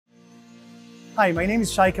Hi, my name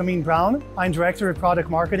is Shay Kamin Braun. I'm Director of Product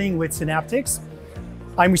Marketing with Synaptics.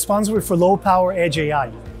 I'm responsible for low power edge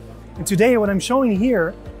AI. And today what I'm showing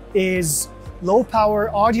here is low power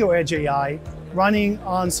audio edge AI running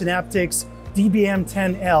on Synaptics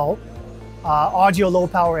DBM10L audio low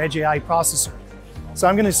power edge AI processor. So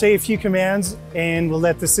I'm going to say a few commands and we'll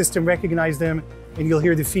let the system recognize them and you'll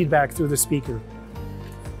hear the feedback through the speaker.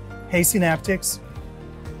 Hey Synaptics,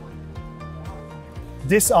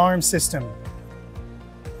 disarm system.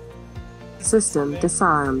 System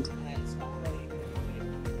disarmed.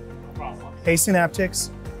 Hey Synaptics,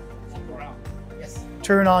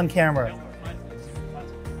 turn on camera.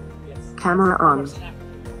 Camera on.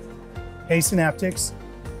 Hey Synaptics,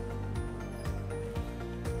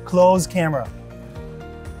 close camera.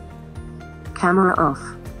 Camera off.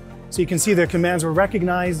 So you can see the commands were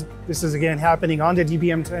recognized. This is again happening on the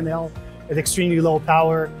DBM10L at extremely low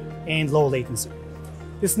power and low latency.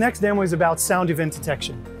 This next demo is about sound event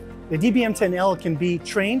detection. The DBM10L can be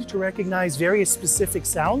trained to recognize various specific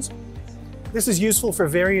sounds. This is useful for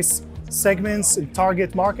various segments and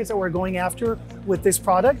target markets that we're going after with this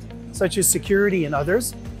product, such as security and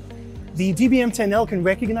others. The DBM10L can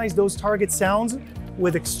recognize those target sounds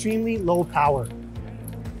with extremely low power.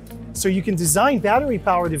 So you can design battery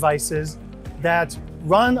power devices that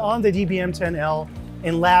run on the DBM10L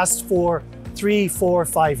and last for 3, 4,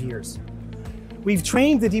 5 years. We've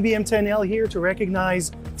trained the DBM10L here to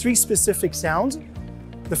recognize 3 specific sounds.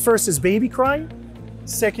 The first is baby cry,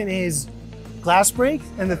 second is glass break,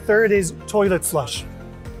 and the third is toilet flush.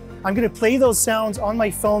 I'm going to play those sounds on my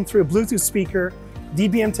phone through a Bluetooth speaker.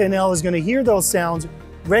 DBM10L is going to hear those sounds,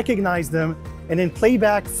 recognize them, and then play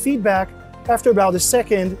back feedback after about a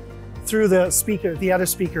second through the speaker, the other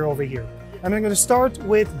speaker over here. I'm going to start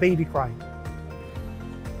with baby cry.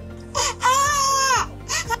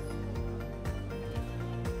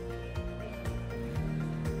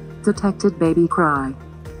 Detected baby cry.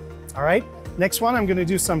 All right, next one, I'm going to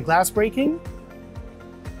do some glass breaking.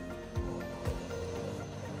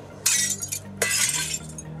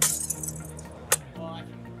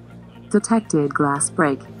 Detected glass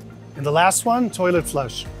break. And the last one, toilet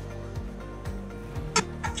flush.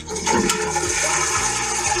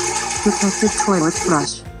 Detected toilet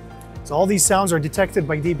flush. So all these sounds are detected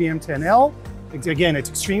by DBM10L. Again,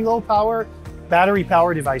 it's extreme low power, battery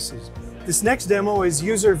power devices. This next demo is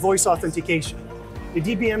user voice authentication. The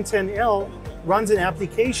DBM10L runs an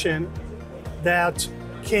application that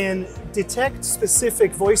can detect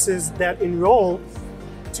specific voices that enroll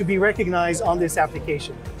to be recognized on this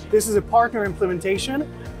application. This is a partner implementation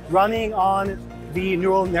running on the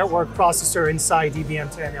neural network processor inside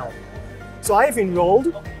DBM10L. So I've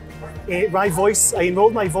enrolled I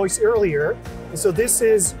enrolled my voice earlier, and so this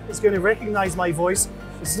is going to recognize my voice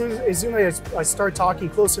as soon as I start talking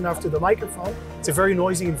close enough to the microphone. It's a very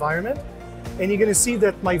noisy environment, and you're going to see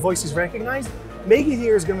that my voice is recognized. Megan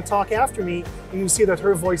here is going to talk after me, and you see that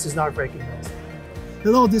her voice is not recognized.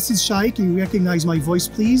 Hello, this is Shay. Can you recognize my voice,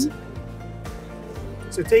 please?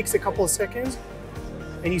 So it takes a couple of seconds,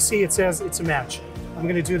 and you see it says it's a match. I'm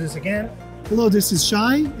going to do this again. Hello, this is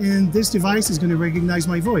Shay, and this device is going to recognize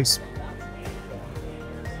my voice.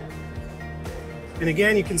 And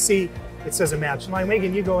again, you can see it says a match. Now,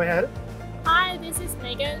 Megan, you go ahead. Hi, this is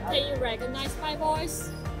Megan. Can you recognize my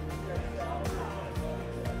voice?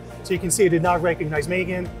 So you can see it did not recognize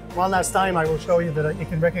Megan. One last time, I will show you that it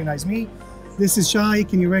can recognize me. This is Shay.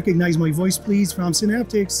 Can you recognize my voice, please, from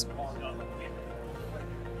Synaptics?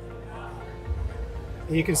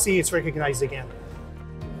 And you can see it's recognized again.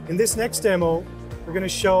 In this next demo, we're going to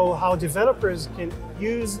show how developers can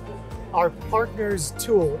use our partner's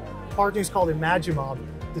tool. Partner is called Imagimob.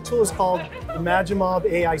 The tool is called Imagimob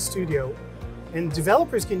AI Studio. And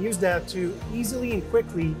developers can use that to easily and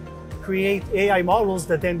quickly create AI models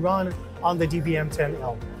that then run on the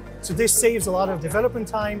DBM10L. So this saves a lot of development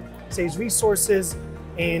time, saves resources,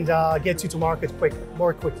 and gets you to market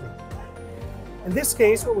more quickly. In this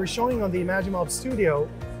case, what we're showing on the Imagimob Studio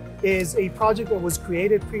is a project that was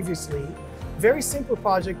created previously. Very simple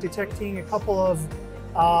project detecting a couple of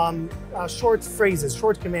short phrases,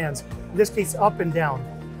 short commands, in this case up and down.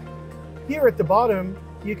 Here at the bottom,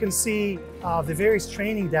 you can see the various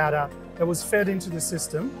training data that was fed into the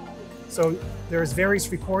system. So there's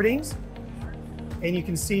various recordings, and you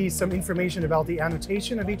can see some information about the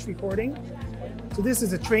annotation of each recording. So this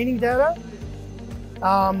is the training data.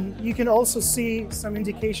 You can also see some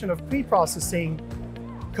indication of pre-processing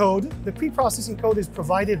code. The pre-processing code is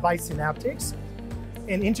provided by Synaptics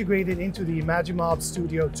and integrated into the Imagimob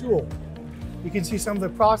Studio tool. You can see some of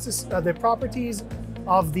the properties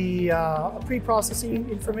of the pre-processing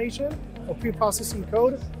information or pre-processing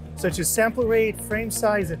code. such as sample rate, frame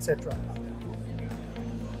size, etc.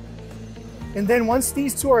 And then once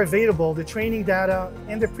these two are available, the training data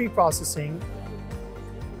and the pre-processing,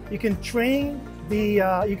 you can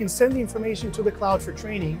you can send the information to the cloud for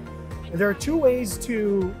training. And there are two ways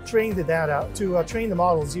to train the data, to train the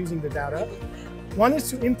models using the data. One is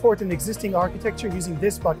to import an existing architecture using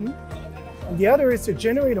this button, and the other is to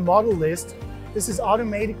generate a model list. This is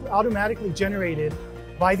automatically generated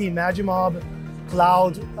by the Imagimob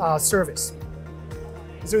cloud service.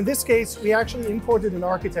 So in this case, we actually imported an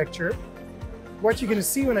architecture. What you're going to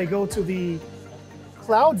see when I go to the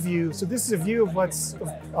cloud view, so this is a view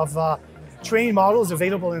of trained models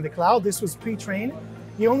available in the cloud. This was pre-trained.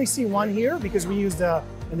 You only see one here because we used an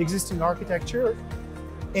existing architecture.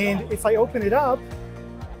 And if I open it up,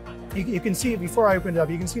 you can see, before I open it up,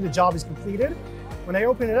 you can see the job is completed. When I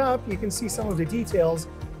open it up, you can see some of the details,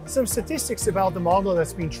 some statistics about the model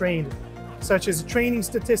that's been trained, such as training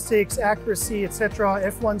statistics, accuracy, etc.,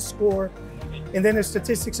 F1 score, and then there's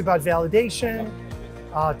statistics about validation,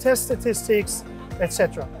 test statistics,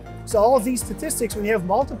 etc. So all of these statistics, when you have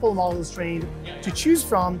multiple models trained to choose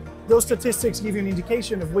from, those statistics give you an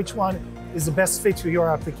indication of which one is the best fit to your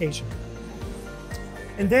application.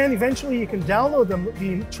 And then eventually you can download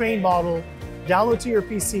the trained model, download to your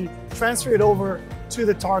PC, transfer it over to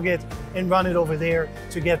the target, and run it over there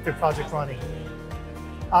to get the project running.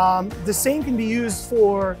 The same can be used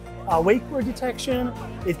for wake word detection.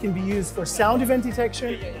 It can be used for sound event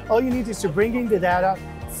detection. All you need is to bring in the data,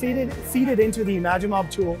 feed it into the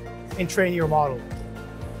Imagimob tool, and train your model.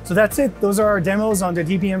 So that's it. Those are our demos on the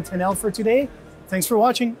DBM10L for today. Thanks for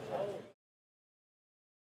watching.